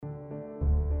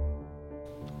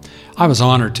I was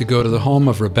honored to go to the home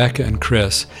of Rebecca and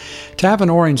Chris to have an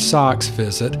Orange Socks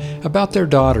visit about their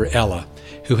daughter Ella,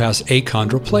 who has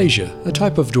achondroplasia, a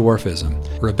type of dwarfism.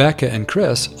 Rebecca and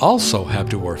Chris also have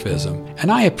dwarfism,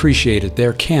 and I appreciated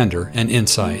their candor and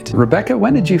insight. Rebecca,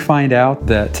 when did you find out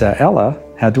that Ella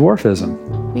had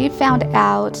dwarfism? We found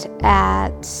out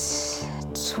at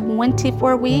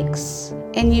 24 weeks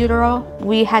in utero.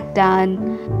 We had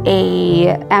done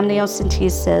a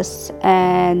amniocentesis,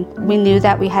 and we knew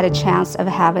that we had a chance of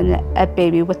having a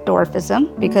baby with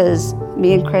dwarfism because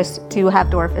me and Chris do have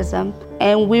dwarfism.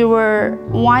 And we were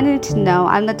wanting to know,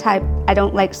 I'm the type, I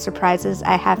don't like surprises,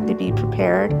 I have to be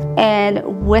prepared.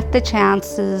 And with the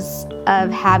chances of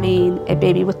having a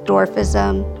baby with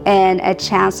dwarfism and a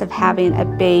chance of having a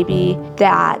baby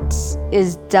that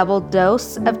is double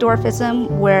dose of dwarfism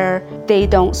where they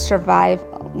don't survive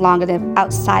long enough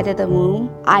outside of the womb,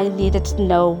 I needed to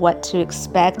know what to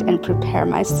expect and prepare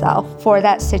myself for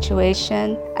that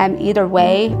situation. Either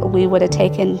way, we would have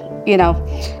taken,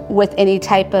 with any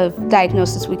type of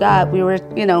diagnosis we got, we were,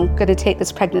 going to take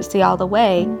this pregnancy all the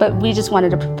way. But we just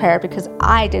wanted to prepare because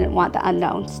I didn't want the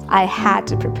unknowns. I had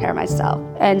to prepare myself.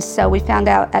 And so we found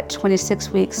out at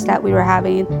 26 weeks that we were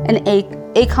having an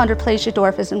achondroplasia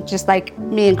dwarfism, just like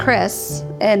me and Chris.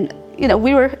 And,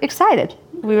 we were excited.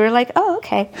 We were like, oh,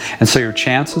 okay. And so your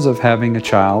chances of having a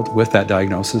child with that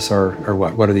diagnosis are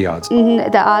what? What are the odds?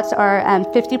 The odds are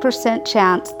 50%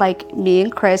 chance, like me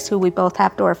and Chris, who we both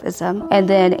have dwarfism, and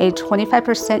then a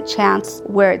 25% chance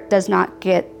where it does not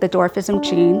get the dwarfism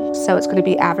gene, so it's going to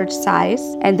be average size,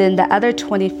 and then the other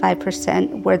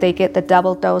 25% where they get the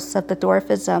double dose of the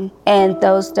dwarfism, and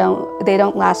those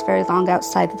don't last very long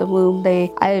outside of the womb.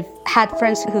 I've had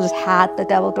friends who's had the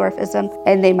double dwarfism,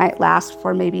 and they might last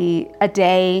for maybe a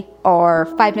day or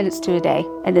 5 minutes to a day,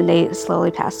 and then they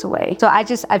slowly pass away. So I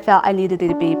felt I needed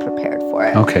to be prepared for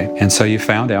it. Okay, and so you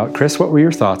found out. Chris, what were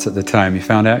your thoughts at the time? You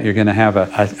found out you're going to have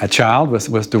a child with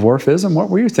dwarfism. What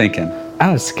were you thinking?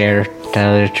 I was scared, to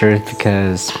tell you the truth,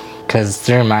 because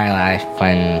through my life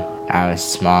when I was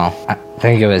small, I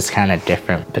think it was kind of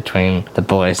different between the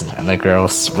boys and the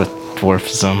girls with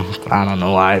dwarfism. I don't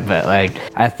know why, but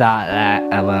I thought that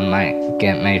Ella might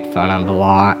get made fun of a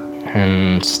lot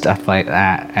and stuff like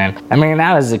that. And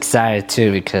I was excited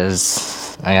too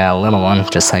because I got a little one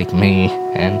just like me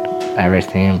and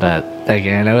everything. But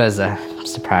again, it was a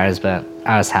surprise, but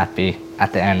I was happy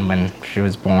at the end when she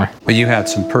was born. But you had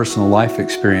some personal life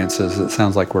experiences that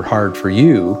sounds like were hard for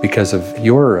you because of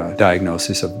your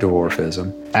diagnosis of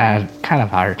dwarfism. I had kind of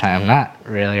a hard time. Not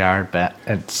really hard, but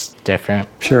it's different.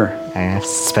 Sure. And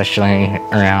especially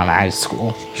around high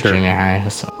school, sure. Junior high.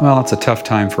 So. Well, it's a tough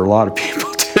time for a lot of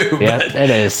people too. Yeah, it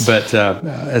is. But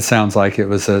it sounds like it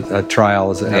was a trial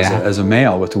as a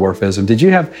male with dwarfism. Did you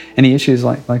have any issues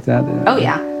like that? Oh,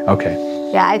 yeah. Okay.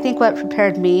 Yeah, I think what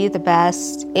prepared me the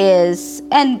best is,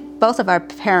 and both of our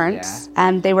parents,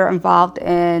 they were involved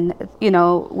in,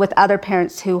 with other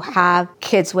parents who have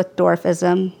kids with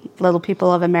dwarfism, Little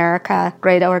People of America,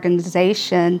 great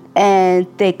organization, and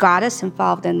they got us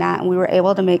involved in that, and we were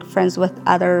able to make friends with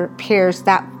other peers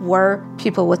that were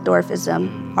people with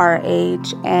dwarfism our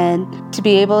age, and to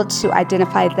be able to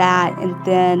identify that, and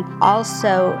then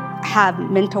also have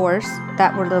mentors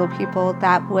that were little people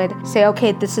that would say,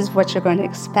 okay, this is what you're going to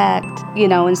expect,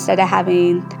 instead of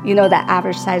having, that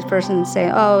average sized person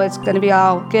saying, oh, it's going to be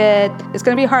all good. It's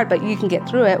going to be hard, but you can get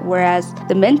through it. Whereas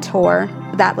the mentor,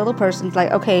 that little person's like,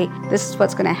 okay, this is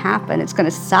what's going to happen. It's going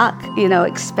to suck,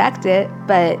 expect it,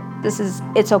 but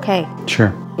it's okay.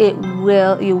 Sure.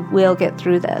 You will get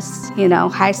through this.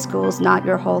 High school is not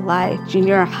your whole life.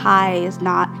 Junior high is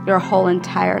not your whole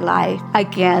entire life.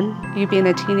 Again, you being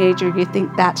a teenager, you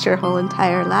think that's your whole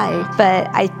entire life. But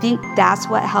I think that's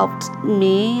what helped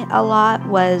me a lot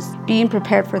was being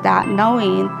prepared for that,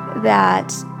 knowing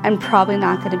that I'm probably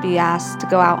not going to be asked to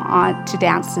go out on to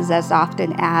dances as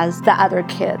often as the other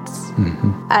kids. Mm-hmm.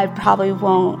 I probably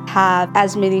won't have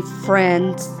as many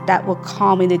friends that will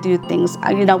call me to do things.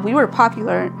 We were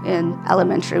popular in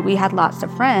elementary. We had lots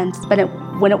of friends, but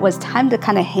when it was time to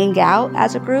kind of hang out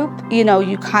as a group, you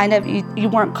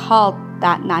weren't called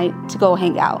that night to go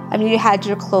hang out. You had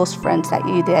your close friends that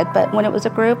you did, but when it was a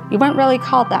group, you weren't really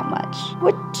called that much,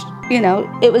 which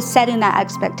it was setting that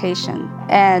expectation.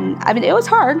 And it was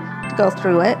hard to go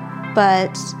through it,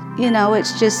 but,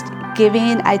 it's just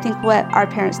giving. I think what our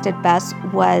parents did best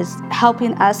was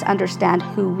helping us understand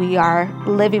who we are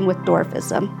living with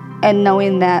dwarfism and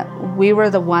knowing that we were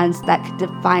the ones that could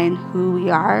define who we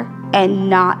are and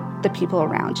not the people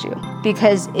around you.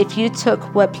 Because if you took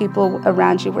what people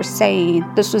around you were saying,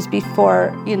 this was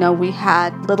before, we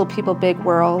had Little People Big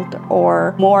World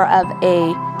or more of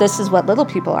a this is what little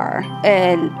people are.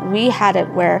 And we had it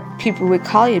where people would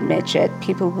call you midget,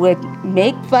 people would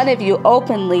make fun of you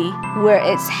openly, where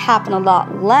it's happened a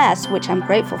lot less, which I'm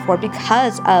grateful for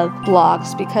because of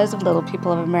blogs, because of Little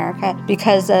People of America,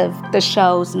 because of the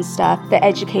shows and stuff, the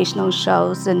educational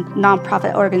shows and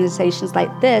nonprofit organizations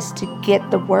like this to get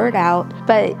the word out.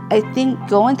 But I think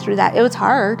going through that, it was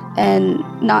hard, and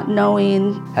not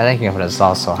knowing. I think it was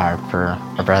also hard for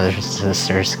our brothers and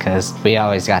sisters because we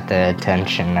always got the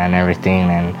attention and everything.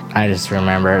 And I just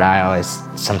remembered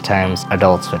sometimes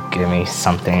adults would give me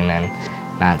something and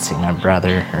not see my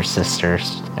brother or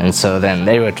sisters. And so then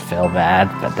they would feel bad,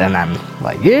 but then I'm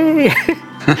like, yay!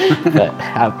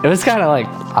 But it was kind of like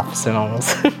opposite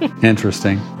almost.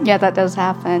 Interesting. Yeah, that does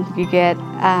happen. You get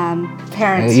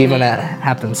parents. Even that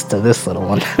happens to this little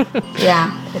one.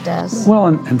 Yeah, it does. Well,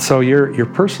 and so your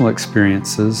personal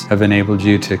experiences have enabled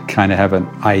you to kind of have an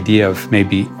idea of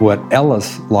maybe what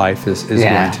Ella's life is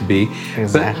going to be.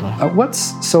 Exactly. But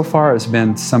what's so far has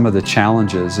been some of the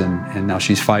challenges, and now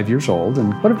she's 5 years old,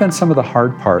 and what have been some of the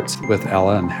hard parts with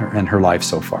Ella and her life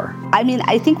so far? I mean,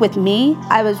 I think with me,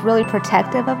 I was really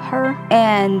protective of her,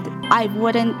 and I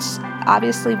wouldn't,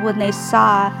 obviously when they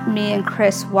saw me and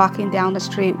Chris walking down the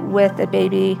street with a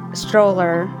baby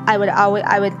stroller, I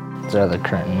would Throw the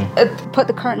curtain. Put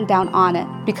the curtain down on it,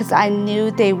 because I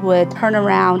knew they would turn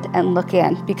around and look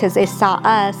in, because they saw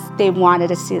us, they wanted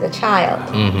to see the child.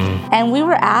 Mm-hmm. And we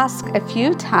were asked a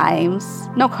few times,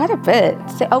 no, quite a bit,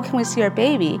 say, oh, can we see our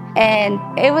baby? And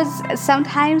it was,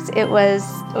 sometimes it was,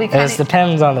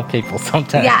 depends on the people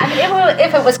sometimes. Yeah, I mean,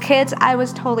 if it was kids, I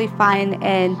was totally fine,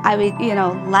 and I would,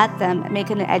 let them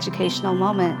make it an educational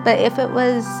moment. But if it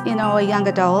was, a young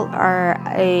adult or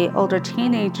a older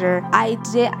teenager, I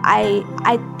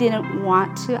didn't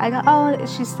want to. I go, oh,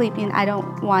 she's sleeping, I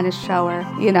don't want to show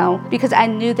her, because I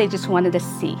knew they just wanted to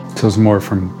see. So it's more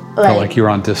felt like you were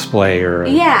on display or...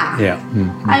 Yeah. Yeah.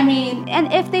 Mm-hmm. I mean,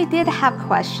 and if they did have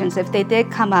questions, if they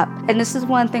did come up, and this is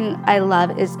one thing I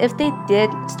love, is if they did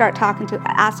start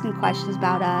asking questions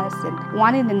about us and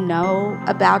wanting to know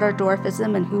about our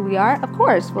dwarfism and who we are, of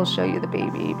course, we'll show you the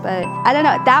baby. But I don't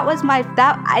know,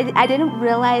 I didn't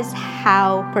realize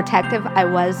how protective I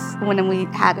was when we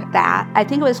had that. I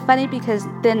think it was funny because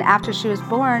then after she was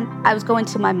born, I was going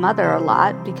to my mother a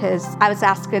lot because I was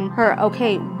asking her,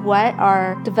 okay, what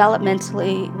are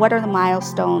the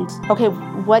milestones? Okay,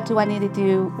 what do I need to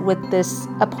do with this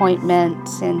appointment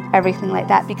and everything like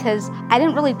that? Because I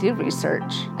didn't really do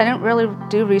research. I didn't really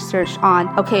do research on,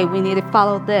 okay, we need to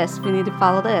follow this, we need to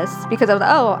follow this. Because I was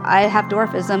like, oh, I have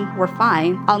dwarfism, we're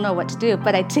fine, I'll know what to do.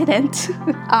 But I didn't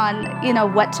on,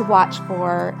 what to watch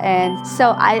for. And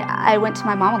so I went to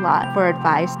my mom a lot for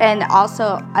advice. And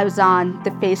also I was on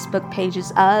the Facebook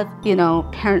pages of,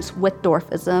 parents with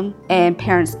dwarfism and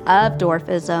parents of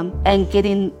dwarfism, and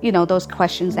getting, those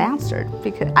questions answered,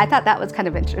 because I thought that was kind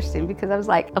of interesting, because I was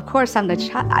like, of course I'm the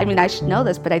child. I mean, I should know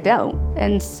this, but I don't.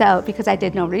 And so, because I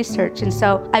did no research. And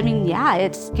so, I mean, yeah,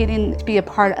 it's getting to be a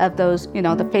part of those,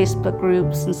 the Facebook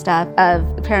groups and stuff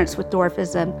of parents with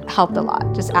dwarfism helped a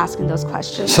lot, just asking those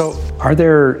questions. So are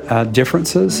there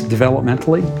differences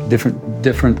developmentally,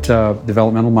 different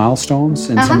developmental milestones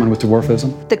in someone with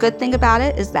dwarfism? The good thing about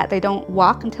it is that they don't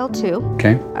walk until 2,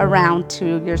 around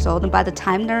 2 years old. And by the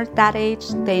time they're that age,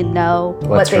 they know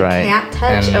what they can't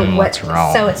touch and what's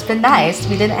wrong. So it's been nice.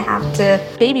 We didn't have to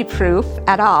baby-proof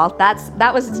at all.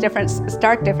 That was the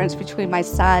stark difference between my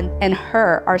son and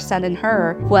her. Our son and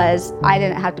her was I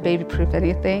didn't have to baby-proof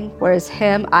anything, whereas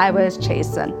him, I was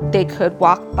chasing. They could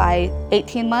walk by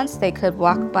 18 months. They could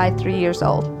walk by 3 years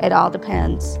old. It all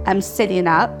depends. I'm sitting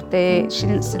up. She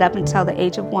didn't sit up until the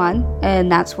age of 1,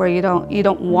 and that's where you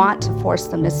don't want to force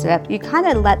them to sit up. You kind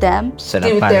of let them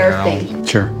do their thing.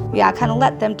 Sure. Yeah, kind of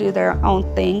let them do their own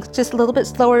thing. Just a little bit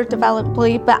slower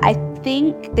developmentally, but I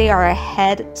think they are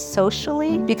ahead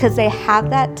socially because they have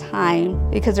that time,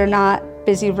 because they're not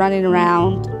busy running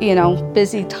around,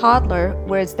 busy toddler,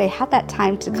 whereas they had that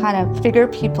time to kind of figure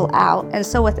people out. And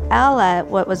so with Ella,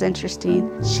 what was interesting,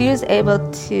 she was able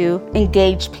to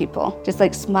engage people, just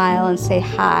like smile and say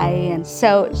hi. And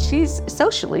so she's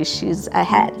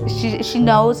ahead. She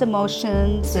knows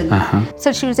emotions. And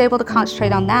so she was able to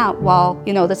concentrate on that while,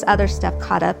 this other stuff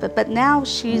caught up. But now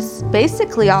she's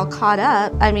basically all caught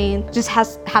up. I mean, just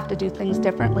have to do things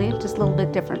differently, just a little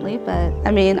bit differently. But I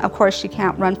mean, of course, she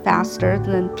can't run faster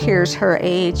than peers her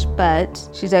age, but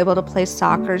she's able to play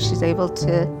soccer. She's able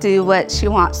to do what she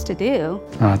wants to do.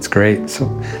 Oh, that's great. So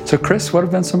Chris, what have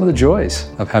been some of the joys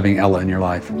of having Ella in your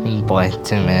life? Boy,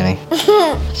 too many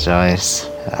joys.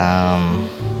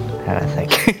 How do I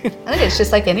think? I think it's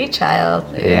just like any child.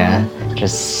 Yeah,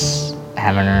 just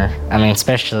having her. I mean,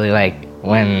 especially like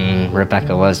when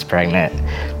Rebecca was pregnant,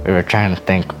 we were trying to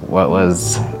think what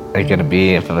was it going to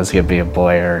be, if it was going to be a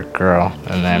boy or a girl.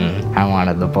 And then I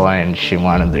wanted the boy and she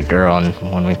wanted the girl. And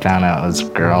when we found out it was a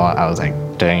girl, I was like,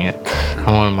 dang it,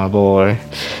 I wanted my boy.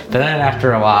 But then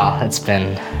after a while, it's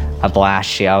been a blast.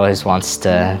 She always wants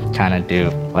to kind of do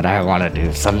what I want to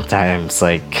do. Sometimes,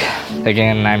 like,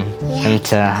 again, I'm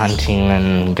into hunting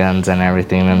and guns and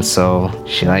everything, and so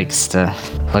she likes to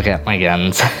look at my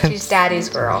guns. She's daddy's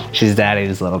girl. She's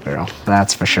daddy's little girl,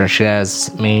 that's for sure. She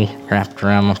has me wrapped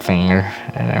around my finger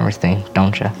and everything,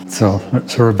 don't you? So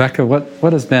Rebecca,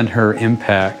 what has been her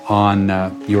impact on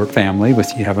your family?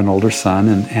 With you have an older son,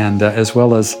 and as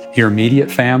well as your immediate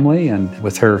family, and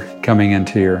with her coming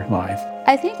into your life?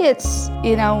 I think it's,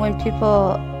 when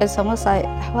people, it's almost like,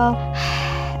 well,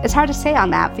 it's hard to say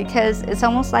on that because it's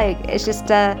almost like it's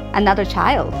just another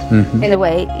child in a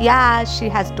way. Yeah, she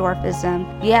has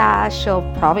dwarfism. Yeah, she'll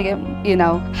probably get,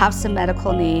 have some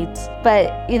medical needs.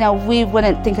 But, we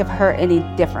wouldn't think of her any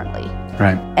differently.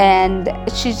 Right. And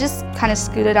she just kind of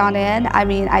scooted on in. I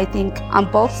mean, I think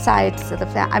on both sides of the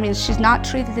family, I mean, she's not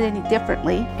treated any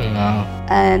differently. No.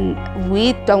 And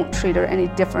we don't treat her any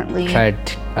differently than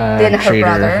her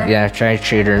brother. Try to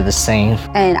treat her the same.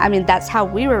 And I mean, that's how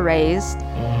we were raised.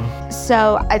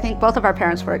 So I think both of our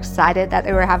parents were excited that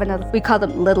they were having we call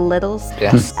them little littles.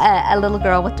 Yes. A little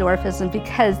girl with dwarfism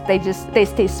because they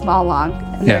stay small long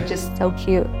and they're just so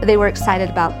cute. They were excited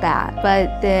about that.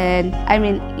 But then, I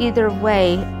mean, either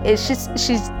way, it's just,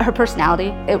 her personality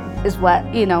is what,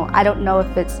 I don't know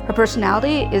if it's her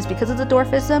personality is because of the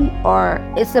dwarfism or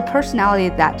it's the personality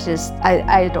that just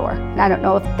I adore. And I don't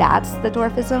know if that's the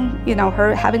dwarfism,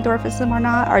 her having dwarfism or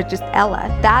not, or just Ella.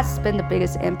 That's been the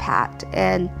biggest impact.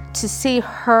 And to see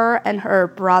her and her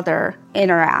brother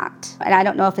interact. And I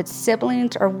don't know if it's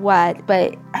siblings or what,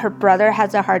 but her brother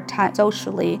has a hard time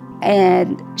socially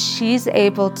and she's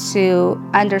able to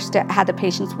understand, have the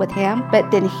patience with him, but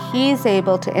then he's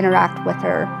able to interact with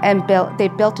her and they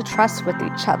built a trust with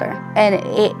each other. And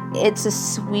it's a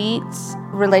sweet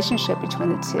relationship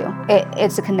between the two.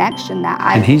 It's a connection that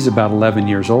And he's about 11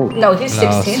 years old. No, he's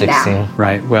 16 now.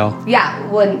 Right, well. Yeah,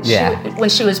 when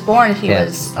she was born, he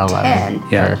was 11. 10.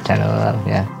 Yeah. Or 10 or 11,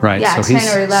 yeah. Right, yeah, so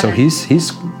 10 or 11. So he's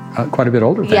quite a bit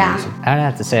older than Yeah. you. I'd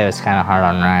have to say it was kind of hard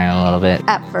on Ryan a little bit.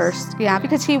 At first, yeah,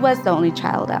 because he was the only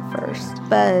child at first.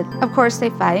 But of course they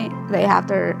fight, they have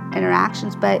their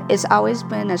interactions, but it's always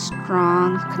been a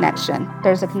strong connection.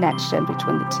 There's a connection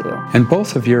between the two. And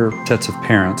both of your sets of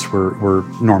parents were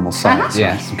normal size.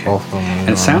 Yes, right? Okay. both of them. And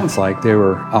it sounds like they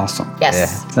were awesome.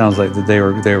 Yes. Sounds like that they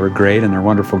were great and they're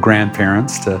wonderful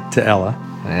grandparents to Ella.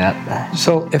 Yep.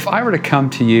 So if I were to come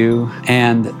to you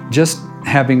and just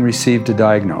having received a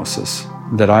diagnosis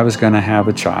that I was going to have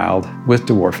a child with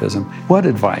dwarfism, what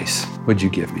advice would you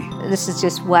give me? This is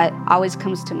just what always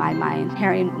comes to my mind.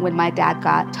 Hearing when my dad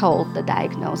got told the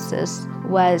diagnosis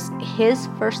was his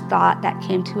first thought that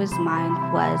came to his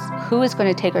mind was, who is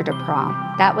going to take her to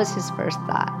prom? That was his first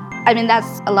thought. I mean,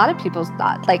 that's a lot of people's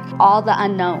thought, like all the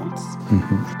unknowns,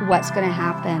 what's going to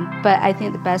happen. But I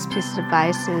think the best piece of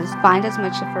advice is find as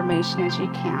much information as you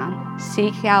can.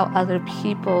 Seek out other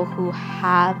people who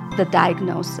have the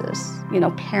diagnosis,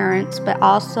 parents, but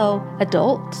also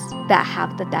adults that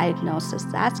have the diagnosis.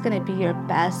 That's going to be your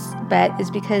best bet is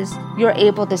because you're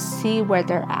able to see where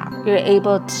they're at. You're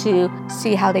able to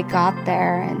see how they got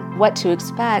there and what to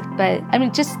expect. But I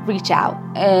mean, just reach out.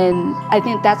 And I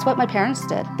think that's what my parents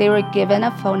did. They were given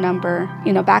a phone number.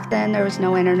 Back then there was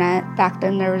no internet. Back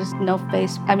then there was no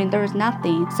there was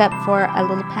nothing except for a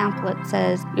little pamphlet that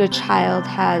says your child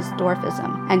has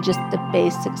dwarfism and just the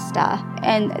basic stuff.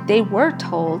 And they were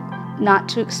told not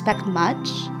to expect much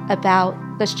about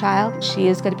this child. She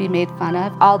is going to be made fun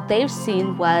of. All they've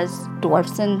seen was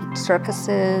dwarfs in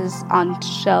circuses, on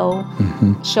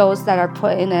shows that are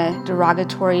put in a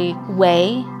derogatory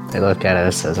way. They look at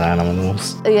us as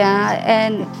animals. Yeah,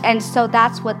 and so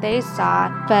that's what they saw.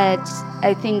 But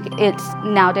I think it's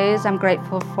nowadays I'm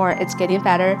grateful for it's getting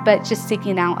better, but just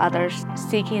seeking out others,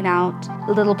 seeking out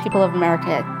Little People of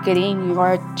America, getting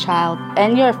your child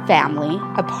and your family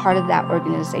a part of that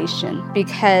organization,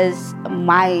 because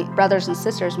my brothers and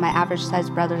sisters, my average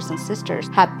sized brothers and sisters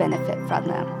have benefit from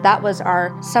them. That was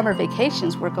our summer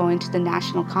vacations. We're going to the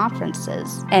national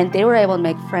conferences and they were able to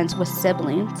make friends with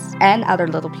siblings and other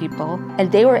little people,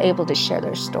 and they were able to share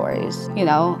their stories. You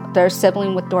know, their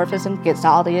sibling with dwarfism gets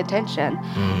all the attention.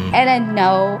 And I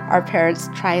know our parents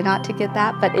try not to get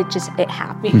that, but it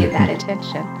happened. We get that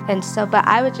attention. And so, but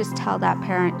I would just tell that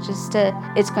parent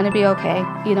it's going to be okay.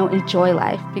 You know, enjoy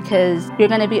life, because you're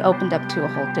going to be opened up to a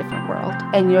whole different world,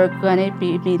 and you're going to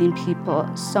be meeting people,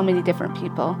 so many different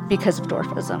people, because of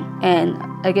dwarfism. And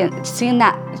again, seeing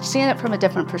it from a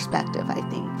different perspective, I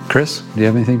think. Chris, do you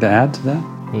have anything to add to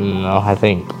that? No, I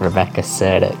think Rebecca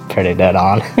said it pretty dead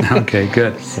on. Okay,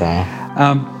 good. So,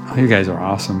 you guys are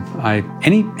awesome.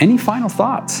 Any final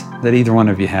thoughts that either one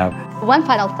of you have? One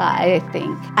final thought, I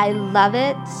think. I love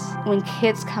it when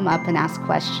kids come up and ask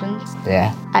questions.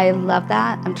 yeah. I love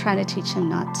that. I'm trying to teach him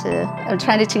not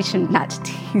to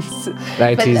tease.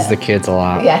 I But, tease the kids a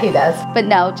lot. Yeah, he does. But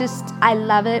no, I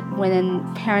love it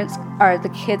when parents or the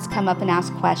kids come up and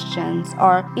ask questions,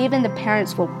 or even the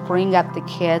parents will bring up the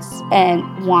kids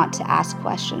and want to ask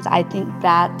questions. I think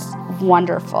that's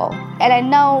wonderful. And I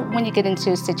know when you get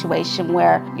into a situation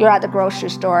where you're at the grocery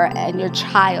store and your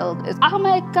child is, oh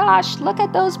my gosh, look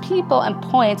at those people, and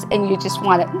points, and you just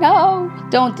want to, no,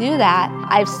 don't do that.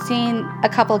 I've seen a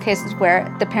couple of cases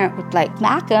where the parent would like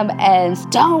smack them, and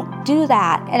don't do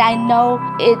that. And I know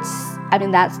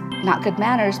that's not good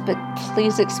manners, but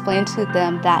please explain to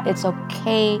them that it's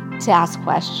okay to ask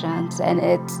questions. And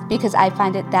it's because I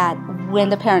find it that when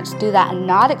the parents do that and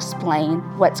not explain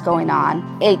what's going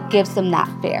on, it gives them that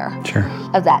fear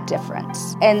of that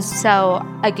difference. And so,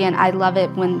 again, I love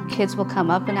it when kids will come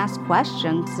up and ask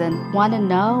questions and want to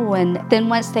know, and then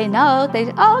once they know,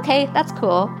 oh, okay, that's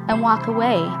cool, and walk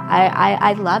away.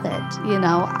 I love it. You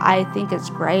know, I think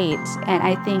it's great. And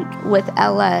I think with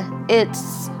Ella,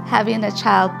 it's having a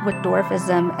child with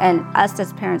dwarfism, and us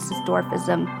as parents with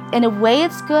dwarfism. In a way,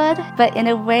 it's good, but in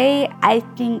a way, I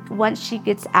think once she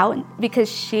gets out, because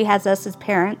she has us as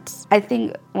parents, I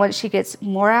think once she gets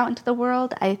more out into the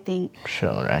world, I think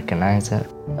She'll recognize it.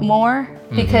 more,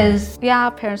 because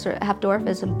parents have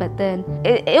dwarfism, but then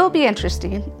it'll be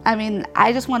interesting. I mean,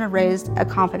 I just want to raise a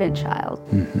confident child.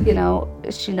 You know,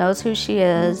 she knows who she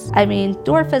is. I mean,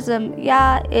 dwarfism,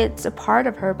 it's a part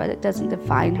of her, but it doesn't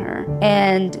define her.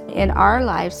 And in our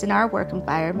lives, in our work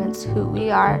environments, who we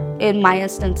are, in my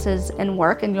instances in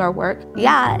work, in your work,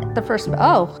 the first,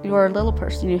 oh, you're a little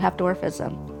person, you have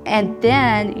dwarfism. And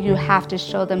then you have to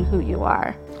show them who you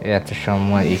are. You have to show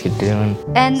them what you could do.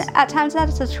 And at times that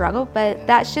is a struggle, but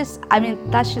that's just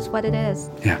what it is.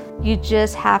 Yeah. You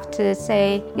just have to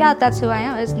say, that's who I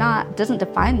am. It doesn't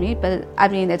define me, but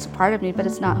it's part of me, but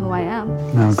it's not who I am.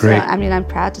 Oh, great. So, I'm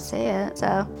proud to say it,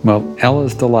 so. Well,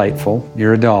 Ella's delightful.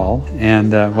 You're a doll.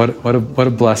 And what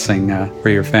a blessing for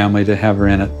your family to have her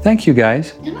in it. Thank you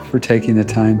guys for taking the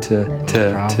time to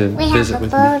visit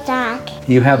with me. We have a bulldog.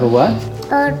 You have a what?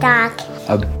 Bulldog.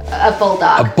 A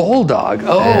bulldog. A bulldog.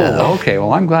 Oh, okay.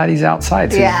 Well, I'm glad he's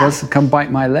outside, so he doesn't come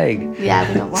bite my leg. Yeah,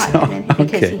 we don't want him in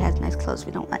because okay. he has nice clothes.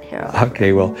 We don't let Hero.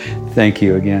 Okay, well, thank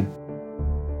you again.